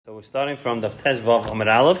We're starting from the Tezvav Amar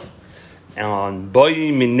Aleph and on Boy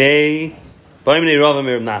Minei Rav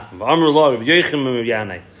Amir Nachman. Amr Lo Rabbi Yochanan Amir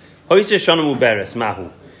Yanai. Hoyse Shana Muberes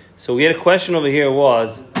Mahu. So we had a question over here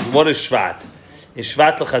was, what is Shvat? Is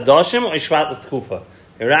Shvat l'Chadashim or is Shvat l'Tkufa?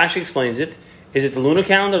 Rashi explains it. Is it the lunar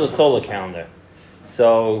calendar or the solar calendar?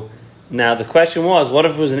 So now the question was, what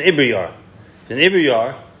if it was an Ibriyar? An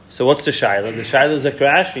Ibriyar, so what's the Shaila? The Shaila is a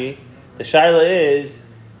Rashi. The Shaila is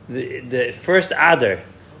the first Adar.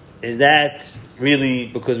 Is that really,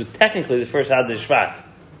 because technically the first Adar is Shvat.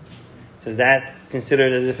 So is that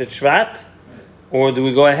considered as if it's Shvat? Or do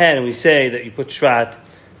we go ahead and we say that you put Shvat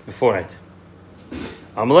before it?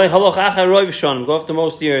 Go after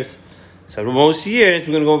most years. So most years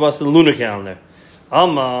we're going to go about the lunar calendar. So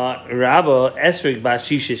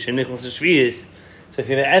if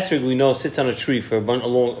you have an esrog, we know sits on a tree for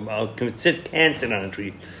can sit on a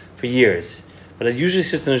tree for years, but it usually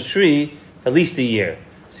sits on a tree for at least a year.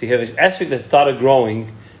 So you have an esrog that started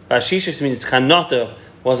growing. Bashishis means chanata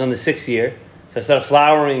was on the 6th year, so it started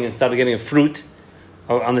flowering and started getting a fruit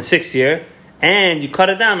on the 6th year, and you cut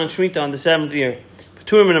it down on Shemitah on the 7th year.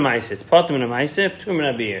 Paturim in a ma'aseh. It's patur in a ma'aseh. Paturim in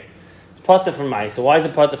a beer. It's patur from ma'aseh. Why is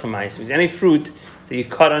it patur from ma'aseh? Because any fruit that you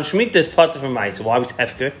cut on Shemitah is patur from ma'aseh. Why was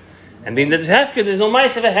hefker? And being that it's hefker, there's no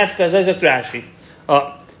ma'aseh of a hefker. As a Rashi.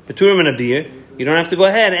 Paturim in a beer. You don't have to go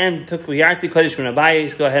ahead and took yarti kodesh min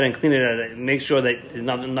abayis. Go ahead and clean it out. Make sure that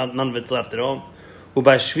none of it's left at home.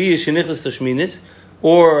 Ubashvi shenichlas tashminis,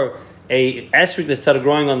 or a esrog that started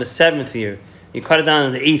growing on the 7th year. You cut it down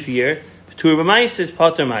on the 8th year. Paturim b'ma'aseh is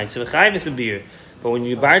patur ma'aseh. V'chayvis b'beer. But when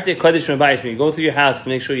you barte kodesh min abayis, when you go through your house to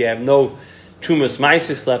make sure you have no chumas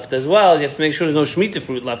ma'ases left as well, you have to make sure there's no shemitah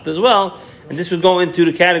fruit left as well. And this would go into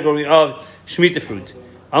the category of shemitah fruit.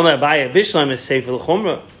 Amar Abaye Bishlam is sefer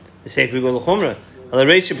l'chumra. The sefer go l'chumra. Ala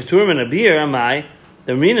reiche paturim and a beer amai.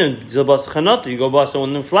 The rina zilbas chanota. You go basa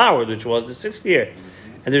when the flowered, which was the 6th year,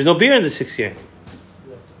 and there's no beer in the 6th year.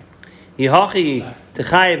 Yihachi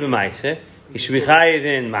techayev b'maiseh. You should be chayev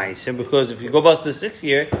in maiseh, because if you go basa the 6th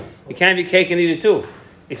year, you can't be cake and eat it too.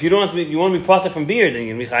 If you don't want to be, you want to be potter from beer, then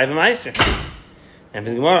you're going to be chayev b'maiseh. And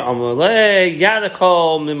for the Gemara,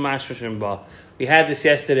 we had this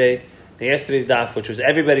yesterday, yesterday's daf, which was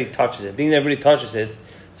everybody touches it. Being that everybody touches it,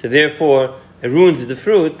 so therefore it ruins the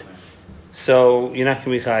fruit, so you're not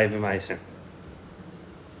going to be chayiv b'maiser.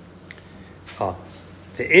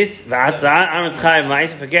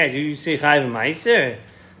 Forget, you say chayiv b'maiser.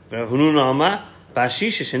 Rav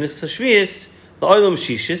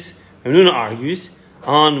Huna argues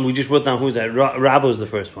on, we just wrote down who's that, Rabbo is the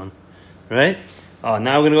first one, right? Now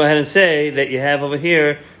we're going to go ahead and say that you have over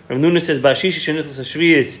here, Rav Nuna says, Bashisha shenichlas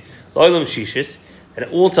hashviyis lo'olam shishis, that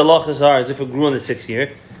all tzalachas are as if it grew on the 6th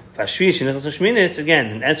year. Bashviya shenichlas hashminis, again,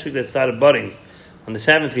 an esrog that started budding on the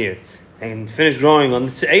 7th year and finished growing on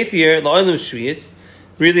the 8th year, lo'olam shviyis,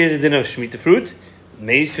 really is a din of shemitah fruit.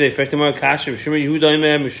 Meis ve'efektamar kasher, b'shimmer Yehuda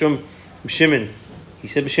imer, b'shum b'shimon. He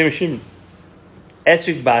said b'shimmer shimon.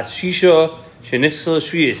 Esrog bashisha shenichlas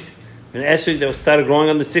hashviyis, an esrog that started growing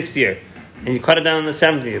on the 6th year. And you cut it down on the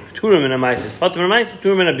 7th year. Paturim in a ma'aseh. Patur in a ma'aseh.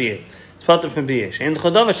 Paturim in a beer. It's patur from beer. Shein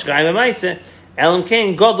d'chodavat shchayim a ma'aseh. Elam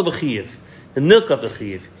kein godel b'chiyev. The nilkat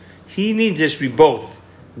b'chiyev. He needs this to be both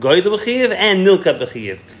godel b'chiyev and nilkat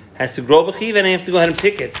b'chiyev. Has to grow b'chiyev, and I have to go ahead and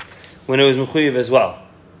pick it when it was mechuyev as well.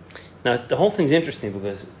 Now the whole thing's interesting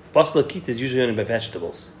because basla kita is usually only by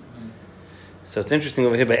vegetables. So it's interesting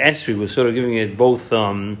over here by esri. We're sort of giving it both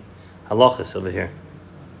halachas over here.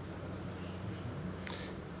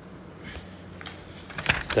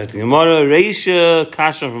 So the Gemara Reisha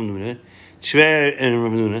Kasha from Nuna, Shver and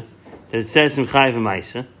Rav Nuna, that it says in Chayiv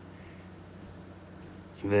Ma'aseh.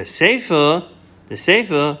 The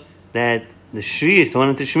Sefer that the Shrius, the one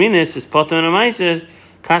in the Sheminis, is Potter and Ma'aseh,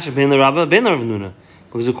 Kasha ben the Rabba ben Rav Nuna,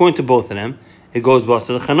 because according to both of them, it goes both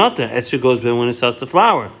to the Chanata. Esther goes ben when it starts to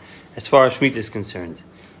flower, as far as Shemitah is concerned.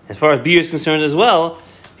 As far as beer is concerned as well,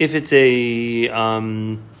 if it's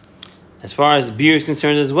as far as beer is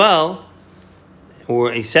concerned as well,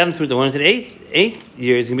 or a 7th fruit, the one into the 8th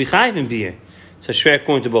year is going to be chayiv in beer. So shver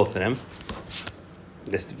according to both of them.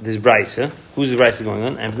 This brisa, who's the brisa going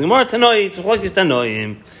on? And the Gemara Tanoi, it's like it's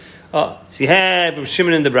Tanoim. So you have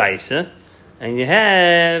Shimon in the brisa, and you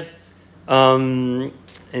have and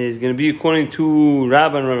it's going to be according to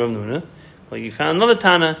Rabba and Rav Nuna. Well, you found another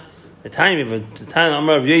Tana. The time of the Tana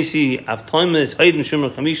Amar of Yosi Avtoimis Haydn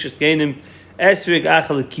Shimon Chamishas Gainim Esrig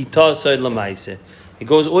Achal Kita Side Lamaise. It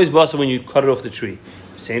goes always basa when you cut it off the tree.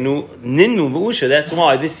 Say nu ninu b'usha. That's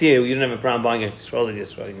why this year you didn't have a problem buying a stroller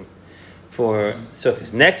for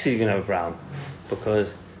circus. Next year you're gonna have a problem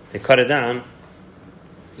because they cut it down.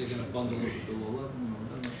 They're gonna bundle it with the lulav.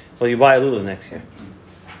 Well, you buy a lulav next year.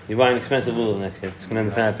 You're buying expensive lulav next year. It's going to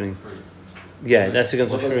end up happening. Yeah, that's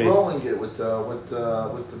against Well, for they're free. growing it with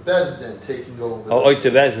the Bezdin taking over. Oh,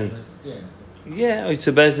 Oitze Bezdin. Yeah. Yeah,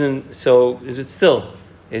 Oitze Bezdin. So it's still,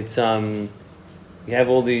 it's you have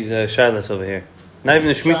all these shilas over here. Not even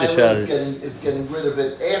the Shemitah shilas. It's getting rid of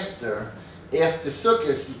it after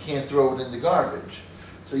Sukkot. You can't throw it in the garbage.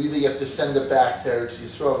 So either you have to send it back to Eretz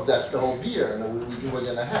Yisrael. That's the whole beer we're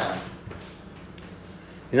going to have.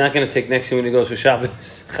 You're not going to take next year when he goes for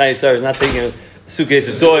Shabbos. Chai Yisrael is not taking a suitcase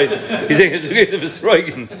of toys. He's taking a suitcase of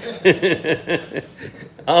esrogim.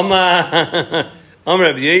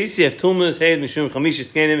 Rabbi Yosef Tulmas Heid Mishum Chamisha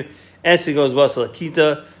Skenim Esig goes Basal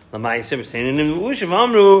Akita Lamai Seber Seinim Ushav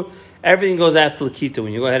Amru. Everything goes after Lakita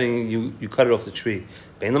when you go ahead and you cut it off the tree.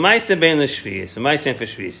 Bein Lamaisa, Bein Lashvius. So Maisa for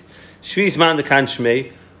Shvius. Shvius man the kan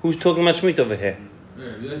Shmei. Who's talking about Shemitah over here?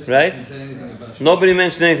 Right? Nobody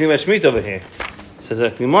mentioned anything about Shemitah over here. Says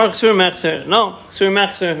like Gemara Chsur Mechser. No, Chsur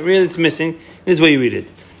Mechser. Really, it's missing. This is the way you read it.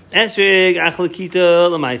 Esrig Achlakita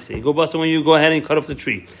Lamaisa. You go bust when you go ahead and cut off the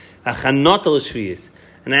tree. Achanot Lashvius.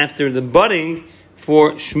 And after the budding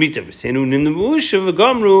for Shemitah. Senu nim the Ushav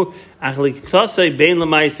Gamru Achlikasai Bein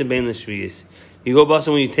Lamaisa Bein Lashvius. You go bust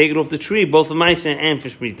when you take it off the tree, both for Maisa and for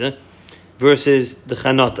Shemitah, versus the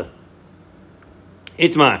Chanota.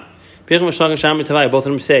 Itmar. Both of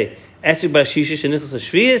them say, Esrik bar Shishis and Nichlas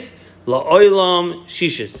Shvius, La'olam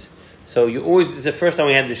Shishis. So you always, it's the first time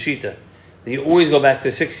we had the Shita. You always go back to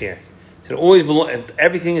the 6th year. So it always belong,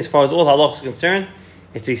 everything as far as all halachas is concerned,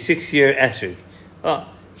 it's a 6-year Esrik.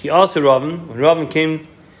 He also Ravin, when Ravin came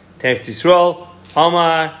to Eretz Yisrael,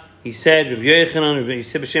 Amar, he said, Rabbi Yochanan, he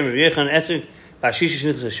said B'Shem Rabbi Yochanan, Esrik bar Shishis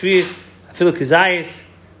and Nichlas Shvius, Afilu Kazayis,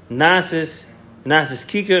 Nasis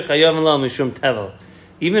Kikar, Chayav Lo Mishum Tevel.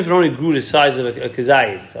 Even if it only grew the size of a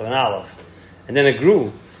kazayis, of an olive, and then it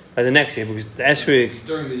grew by the next year, because the esrog...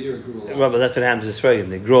 During the year it grew a lot. Well, but that's what happens to esrogim.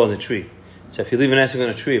 They grow on the tree. So if you leave an esrog on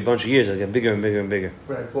a tree a bunch of years, it'll get bigger and bigger and bigger.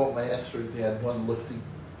 When I bought my esrog, they had one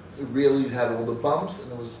it really had all the bumps,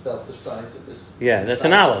 and it was about the size of this. Yeah, that's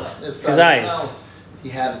an olive. Kazayis. He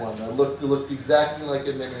had one. It looked exactly like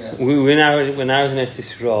a mini esrog. When I was in Eretz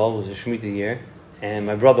Yisrael, it was a Shemitah year, and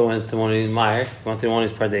my brother went to one of his Meyer, went to one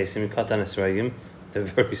of his pardesim, he cut down esrogim. They're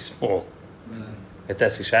very small.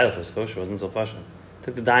 That's a shadow for kosher. Wasn't so pasha.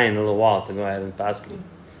 Took the dye in a little while to go ahead and pass it.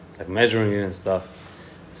 It's like measuring it and stuff.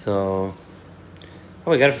 So,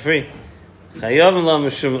 we got it for free. Chayav and lo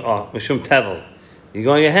mishum tevel. You're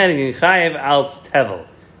going ahead and you chayav al tevel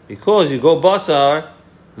because you go basar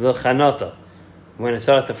the chanota when it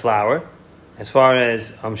started to flower, as far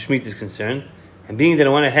as Shemitah is concerned, and being that it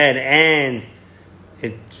went ahead and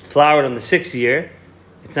it flowered on the 6th year.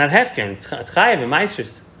 It's not hefken. It's chayiv and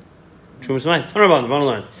meisters. Trumas meisters. Turn around. Want to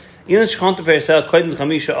learn. If you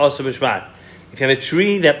have a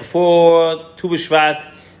tree that before Tu B'Shvat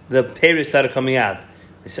the pears started coming out,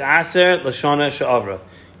 it's aser lashana she'avra.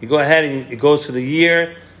 You go ahead and it goes for the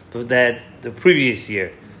year that the previous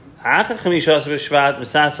year. Take off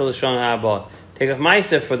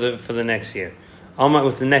meiser for the next year.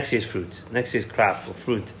 With the next year's fruits, next year's crop or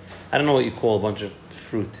fruit. I don't know what you call a bunch of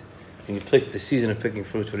fruit. When you pick the season of picking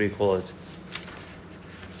fruits, what do you call it?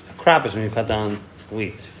 A crop is when you cut down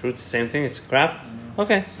wheat. Fruit's the same thing. It's a crop.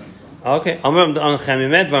 Okay.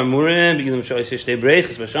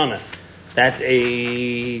 That's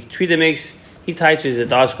a tree that makes. He touches it.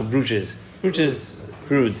 That's called brooches. Broods.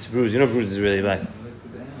 You know, broods is really like.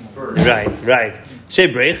 Right.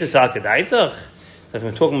 Shtei breiches al kedaitach. Like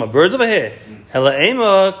we're talking about birds over here. Hela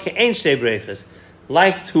ema ke'ein shtei breiches.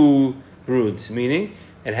 Like 2 broods, meaning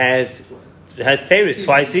it has peiros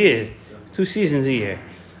twice a year, 2 seasons a year.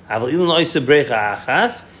 Aval ilon oisa brecha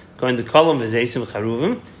achas going to kolom v'zeisim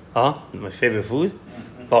charuvim. My favorite food,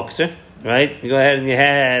 boxer. Right? You go ahead and you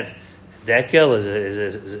have dekel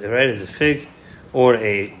is a fig, or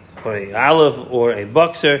a olive, or a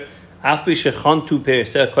boxer. Afbi shechantu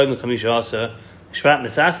periseh kodim chamisha asa shvat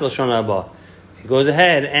mesas l'shon haba. He goes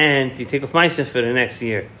ahead and you take off ma'aseh for the next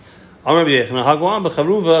year. Amar b'yechna hagwan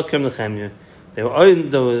b'charuva kem l'chemya. They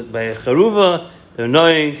were by charuva. They were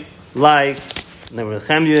knowing like they were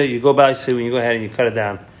l'chemya. You go by so when you go ahead and you cut it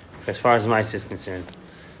down. As far as ma'aseh is concerned,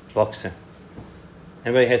 boxer.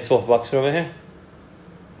 Anybody had soft boxer over here?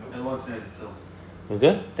 And once there's a silk. Was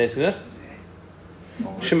good? Tastes good?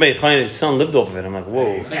 Shimei Chayin, his son lived off of it. I'm like,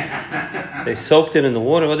 whoa. They soaked it in the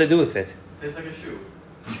water. What did they do with it? Tastes like a shoe.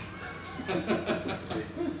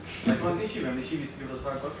 Like once in Yeshiva, and the Yeshiva used to give us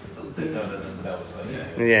 $5. It doesn't taste like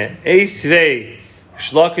that. Yeah. Eisvei,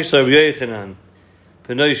 Shlakish Rabbi Yochanan,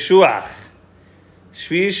 P'noi Shuach,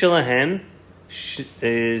 Shvi Shalahem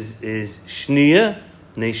is Shnia,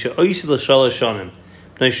 Neisha Ois L'Shalosh Shonim.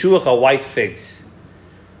 P'noi Shuach are white figs.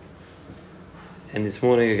 And this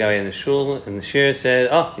morning, a guy in the shul and the shir said,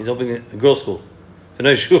 "Oh, he's opening a girls' school for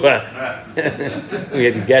no shuach." We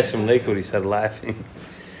had the guest from Lakewood. He started laughing.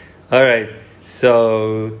 All right,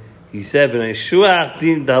 so he said, "B'nai shuach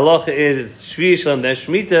din the halacha is it's shvi shalom the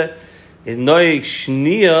shmita is noig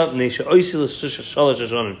shniya neisha oisil shalosh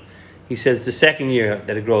hashanim." He says the second year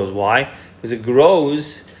that it grows. Why? Because it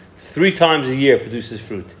grows 3 times a year, produces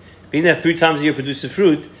fruit. Being that 3 times a year produces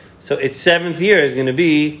fruit, so its 7th year is going to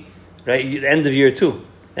be right the end of year 2.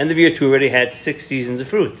 End of year 2 already had 6 seasons of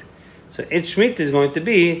fruit. So its Shemitah is going to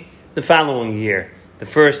be the following year, the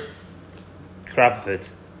first crop of it.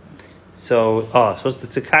 So, so it's the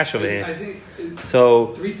tzakash over here. I think so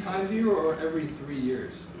 3 times a year or every 3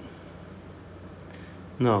 years?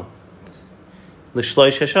 No.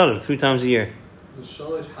 L'shloish hashanim, 3 times a year. The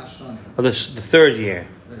shalosh hashanim. Oh, the 3rd year.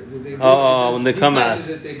 They grow, when they come out. Is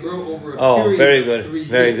that they grow over a period very of good. 3 years.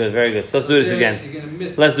 Very good, very good. So let's do this again. You're gonna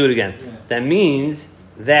miss Let's do it again. Yeah. That means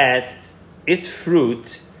that its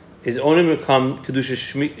fruit is only become Kedusha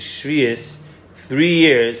Shvius 3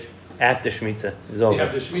 years after Shemitah is over. You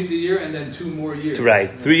have the Shemitah year and then 2 more years. Right.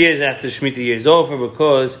 3 years after the Shemitah year is over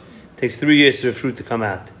because it takes 3 years for the fruit to come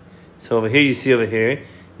out. So over here,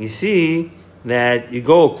 you see that you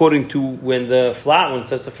go according to when it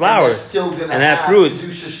starts to flower. And they're still going to and have fruit.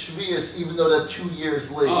 Kedusha Shvius, even though they're 2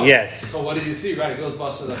 years late. Oh, Yes. So what do you see? Right, it goes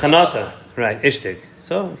bust to the Chanata. Right, Ishtik.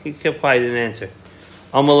 So he kept quiet and answer.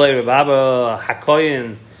 Amalei Rababa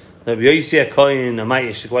Hakoyin, Rabbi Yosi Hakoyin, Amay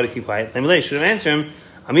Ishtik. Why do you keep quiet? Amalei should have answered him.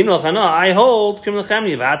 Amin Lachana, I hold Kim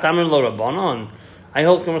Lechemya. V'atamin Lo Rabbanon. I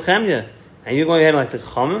hold Kim Lechemya. And you're going ahead like the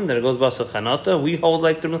Chomim, that it goes Basal Chanata. We hold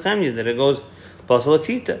like the Lechemya, that it goes Basal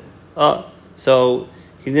Akita. So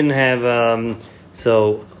he didn't have,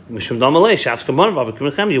 so Mishum Damalei, Shafs Kabbanon, Rabbi Kim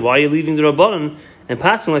Lechemya. Why are you leaving the Rabbanon and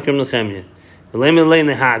passing like Kim Lechemya? We're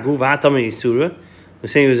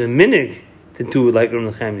saying it was a minig to do it like Ram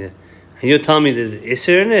Nechemya. And you're telling me there's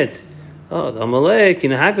Isser in it? Oh, the Amalek,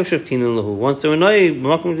 once they're annoyed,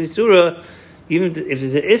 even if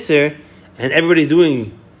there's an Isser and everybody's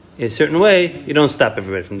doing it a certain way, you don't stop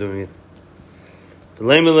everybody from doing it.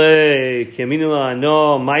 Why is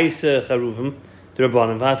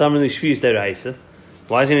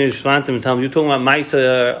he going to respond to him and tell him, you're talking about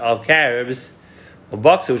Maisa of Caribs, or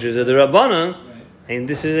Boxer, which is a Rabbanan, and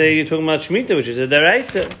this is you're talking about Shemitah, which is a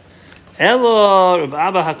Daraisa. Elo Rav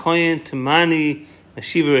Abba HaKoyin Tamani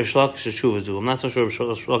Ashiva Reish Lakish Teshuva. I'm not so sure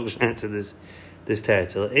Reish Lakish answered this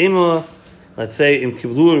teretz. Emo, let's say Im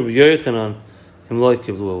Kiblu Rabbi Yochanan, Im Loi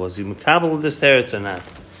Kiblu. Was he Mekabel with this teretz or not?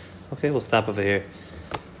 Okay, we'll stop over here.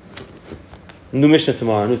 New Mishnah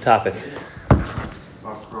tomorrow, new topic.